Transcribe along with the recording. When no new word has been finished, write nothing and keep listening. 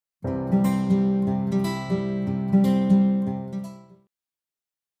In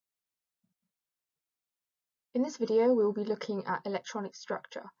this video, we will be looking at electronic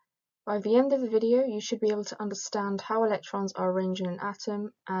structure. By the end of the video, you should be able to understand how electrons are arranged in an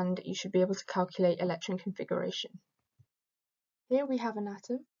atom, and you should be able to calculate electron configuration. Here we have an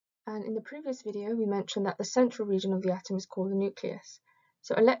atom, and in the previous video, we mentioned that the central region of the atom is called the nucleus.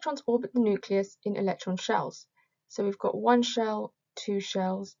 So electrons orbit the nucleus in electron shells. So we've got one shell, two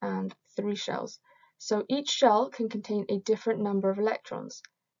shells, and three shells. So each shell can contain a different number of electrons.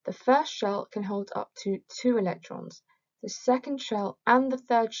 The first shell can hold up to 2 electrons. The second shell and the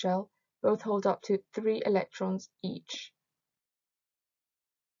third shell both hold up to 3 electrons each.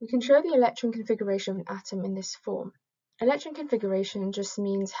 We can show the electron configuration of an atom in this form. Electron configuration just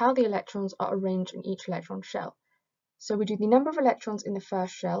means how the electrons are arranged in each electron shell. So we do the number of electrons in the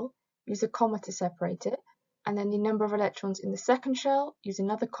first shell, use a comma to separate it, and then the number of electrons in the second shell, use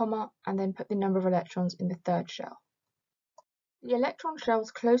another comma, and then put the number of electrons in the third shell. The electron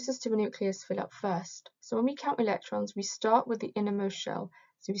shells closest to the nucleus fill up first. So when we count electrons, we start with the innermost shell.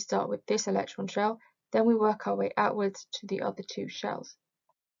 So we start with this electron shell, then we work our way outwards to the other two shells.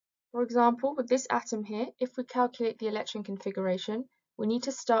 For example, with this atom here, if we calculate the electron configuration, we need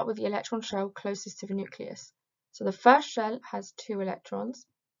to start with the electron shell closest to the nucleus. So the first shell has 2 electrons,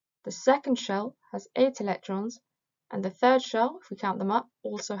 the second shell has 8 electrons, and the third shell, if we count them up,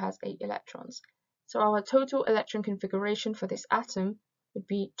 also has 8 electrons. So our total electron configuration for this atom would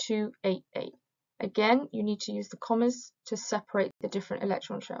be 288. Again, you need to use the commas to separate the different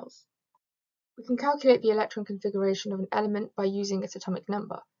electron shells. We can calculate the electron configuration of an element by using its atomic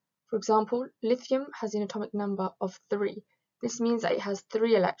number. For example, lithium has an atomic number of 3. This means that it has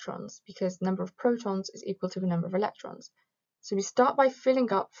 3 electrons because the number of protons is equal to the number of electrons. So we start by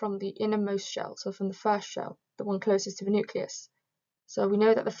filling up from the innermost shell, so from the first shell, the one closest to the nucleus. So we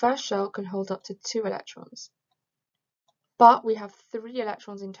know that the first shell can hold up to 2 electrons. But we have 3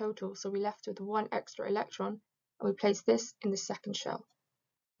 electrons in total, so we're left with 1 extra electron, and we place this in the second shell.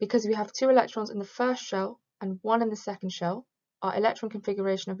 Because we have 2 electrons in the first shell and 1 in the second shell, our electron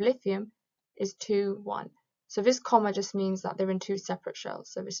configuration of lithium is 2, 1. So this comma just means that they're in 2 separate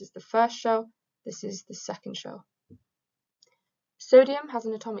shells. So this is the first shell, this is the second shell. Sodium has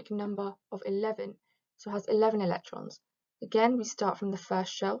an atomic number of 11, so it has 11 electrons. Again, we start from the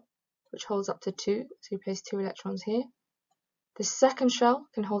first shell, which holds up to 2, so we place 2 electrons here. The second shell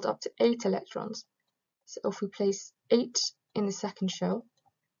can hold up to 8 electrons, so if we place 8 in the second shell,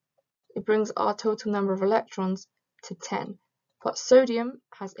 it brings our total number of electrons to 10. But sodium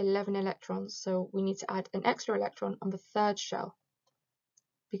has 11 electrons, so we need to add an extra electron on the third shell.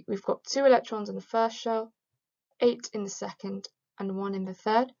 We've got 2 electrons in the first shell, 8 in the second, and 1 in the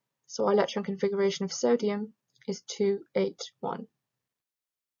third, so our electron configuration of sodium is 281.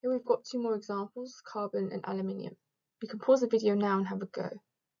 Here we've got 2 more examples, carbon and aluminium. We can pause the video now and have a go.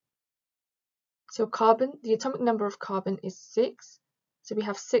 So carbon, the atomic number of carbon is 6, so we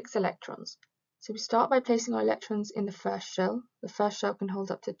have 6 electrons. So we start by placing our electrons in the first shell. The first shell can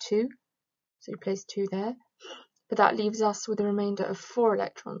hold up to 2, so we place 2 there. But that leaves us with a remainder of 4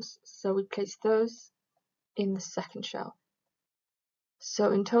 electrons, so we place those in the second shell.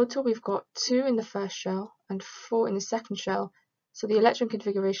 So in total we've got 2 in the first shell and 4 in the second shell, so the electron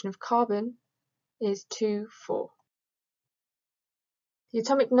configuration of carbon is 2, 4. The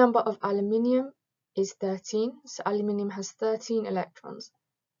atomic number of aluminium is 13, so aluminium has 13 electrons.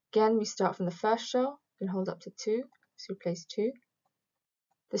 Again, we start from the first shell, can hold up to 2, so we place 2.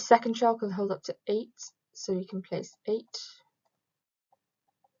 The second shell can hold up to 8, so we can place 8.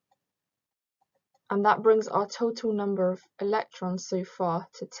 And that brings our total number of electrons so far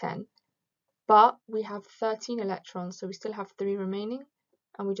to 10. But we have 13 electrons, so we still have 3 remaining,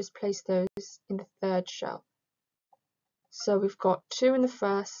 and we just place those in the third shell. So we've got 2 in the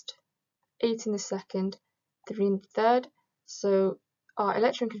first, 8 in the second, 3 in the third, so our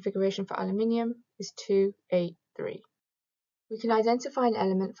electron configuration for aluminium is 283. We can identify an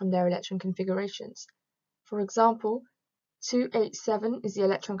element from their electron configurations. For example, 287 is the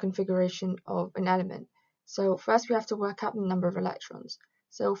electron configuration of an element. So first we have to work out the number of electrons.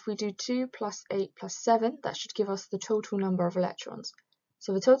 So if we do 2 plus 8 plus 7, that should give us the total number of electrons.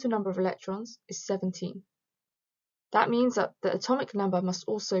 So the total number of electrons is 17. That means that the atomic number must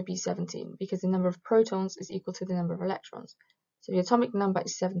also be 17 because the number of protons is equal to the number of electrons. So the atomic number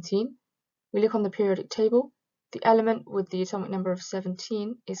is 17. We look on the periodic table. The element with the atomic number of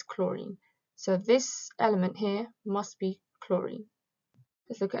 17 is chlorine. So this element here must be chlorine.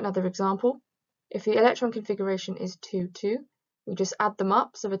 Let's look at another example. If the electron configuration is 2, 2, we just add them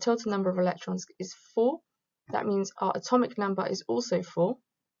up. So the total number of electrons is 4. That means our atomic number is also 4.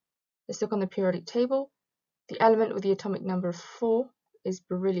 Let's look on the periodic table. The element with the atomic number of 4 is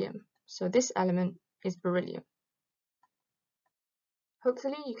beryllium. So this element is beryllium.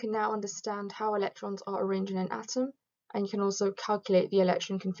 Hopefully you can now understand how electrons are arranged in an atom, and you can also calculate the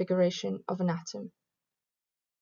electron configuration of an atom.